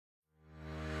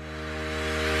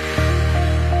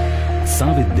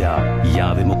Savidya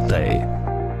ya Vimuktaye.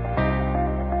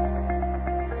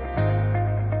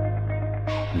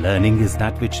 Learning is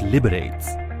that which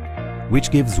liberates,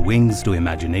 which gives wings to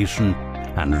imagination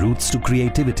and roots to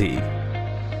creativity.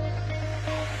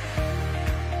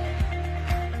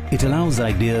 It allows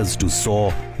ideas to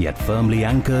soar, yet firmly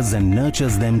anchors and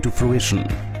nurtures them to fruition.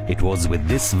 It was with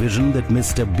this vision that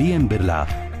Mr. B.M. Birla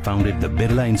founded the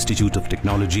Birla Institute of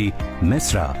Technology,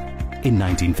 Mesra, in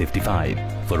 1955.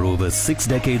 For over 6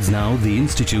 decades now, the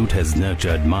institute has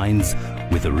nurtured minds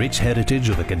with a rich heritage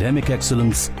of academic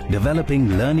excellence,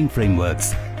 developing learning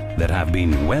frameworks that have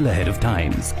been well ahead of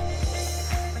times.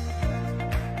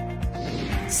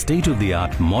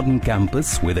 State-of-the-art modern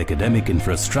campus with academic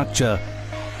infrastructure,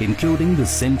 including the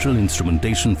Central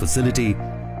Instrumentation Facility,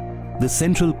 the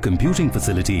Central Computing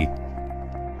Facility,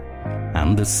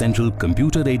 and the Central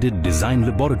Computer-Aided Design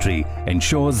Laboratory,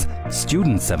 ensures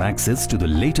students have access to the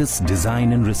latest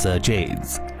design and research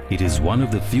aids. It is one of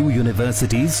the few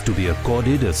universities to be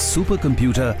accorded a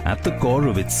supercomputer at the core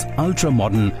of its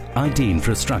ultra-modern IT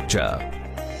infrastructure.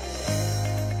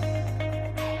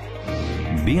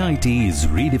 B.I.T. is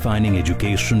redefining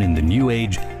education in the new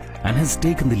age and has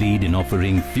taken the lead in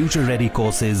offering future-ready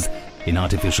courses in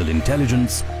artificial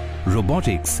intelligence,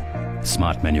 robotics,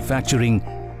 smart manufacturing,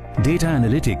 data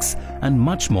analytics and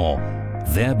much more,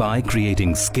 thereby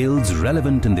creating skills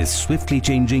relevant in this swiftly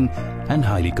changing and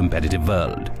highly competitive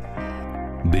world.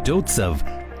 Bitotsav,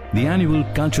 the annual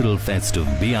cultural fest of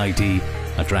B.I.T.,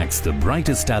 attracts the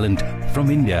brightest talent from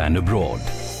India and abroad.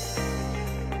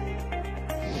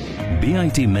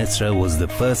 B.I.T. Mesra was the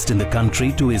first in the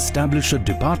country to establish a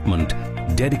department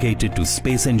dedicated to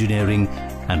space engineering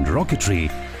and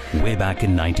rocketry way back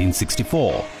in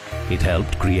 1964. It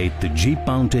helped create the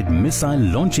jeep-mounted missile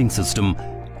launching system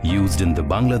used in the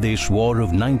Bangladesh War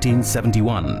of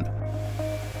 1971.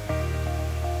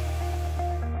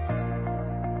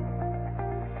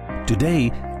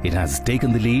 Today, it has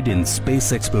taken the lead in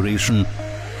space exploration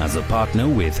as a partner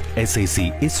with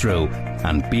SAC ISRO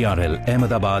and PRL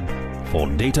Ahmedabad for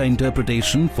data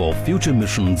interpretation for future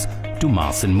missions to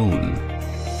Mars and Moon.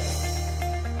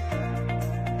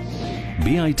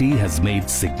 B.I.T. has made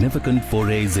significant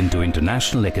forays into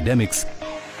international academics.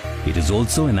 It is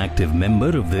also an active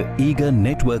member of the EAGER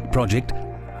Network project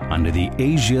under the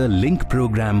Asia Link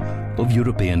program of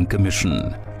European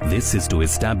Commission. This is to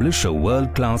establish a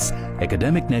world-class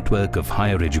academic network of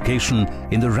higher education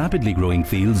in the rapidly growing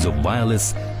fields of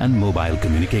wireless and mobile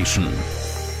communication.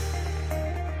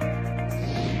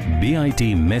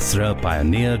 B.I.T. Mesra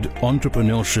pioneered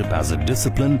entrepreneurship as a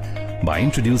discipline by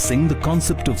introducing the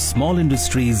concept of Small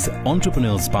Industries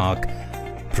Entrepreneurs Park,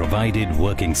 provided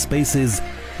working spaces,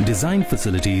 design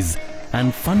facilities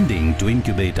and funding to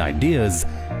incubate ideas,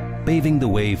 paving the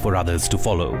way for others to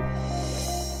follow.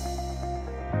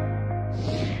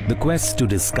 The quest to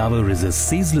discover is a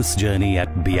ceaseless journey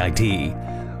at B.I.T.,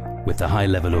 with a high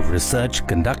level of research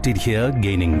conducted here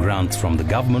gaining grants from the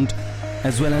government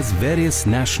as well as various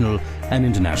national and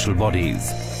international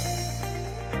bodies.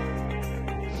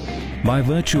 By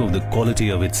virtue of the quality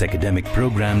of its academic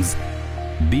programs,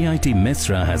 B.I.T.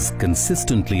 Mesra has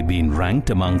consistently been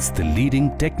ranked amongst the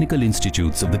leading technical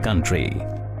institutes of the country.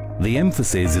 The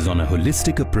emphasis is on a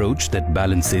holistic approach that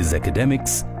balances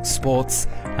academics, sports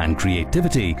and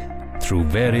creativity through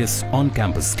various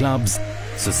on-campus clubs,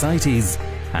 societies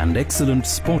and excellent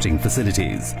sporting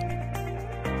facilities.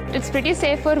 It's pretty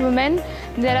safe for women.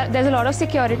 There's a lot of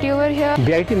security over here.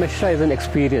 B.I.T. Mesra is an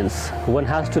experience. One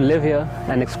has to live here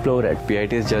and explore it.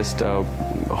 B.I.T. is just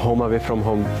home away from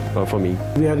home for me.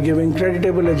 We are giving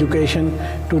creditable education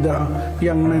to the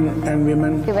young men and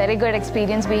women. A very good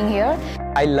experience being here.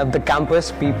 I love the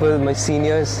campus, people, my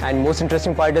seniors, and most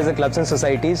interesting part is the clubs and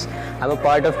societies. I'm a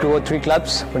part of 2 or 3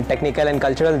 clubs, one technical and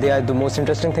cultural. They are the most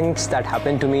interesting things that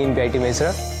happen to me in B.I.T.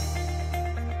 Mesra.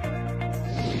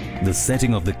 The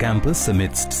setting of the campus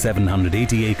amidst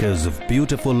 780 acres of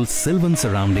beautiful sylvan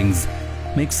surroundings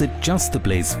makes it just the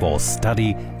place for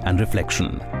study and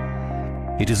reflection.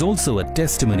 It is also a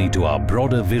testimony to our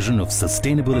broader vision of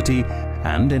sustainability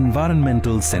and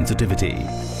environmental sensitivity.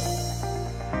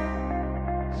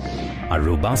 A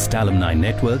robust alumni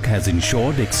network has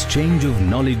ensured exchange of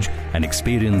knowledge and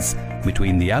experience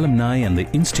between the alumni and the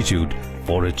institute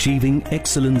for achieving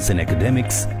excellence in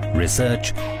academics,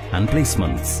 research and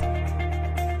placements.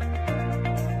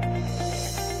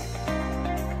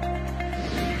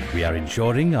 We are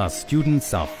ensuring our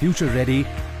students are future ready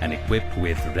and equipped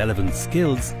with relevant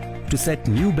skills to set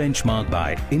new benchmark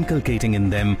by inculcating in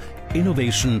them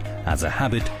innovation as a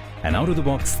habit and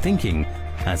out-of-the-box thinking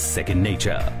as second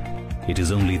nature. It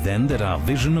is only then that our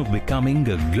vision of becoming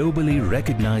a globally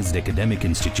recognized academic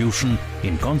institution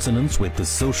in consonance with the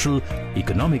social,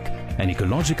 economic and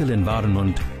ecological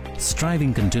environment,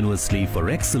 striving continuously for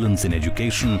excellence in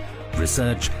education,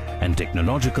 research and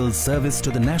technological service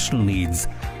to the national needs,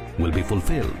 will be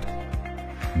fulfilled.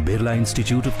 Birla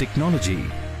Institute of Technology.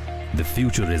 The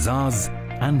future is ours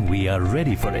and we are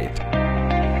ready for it.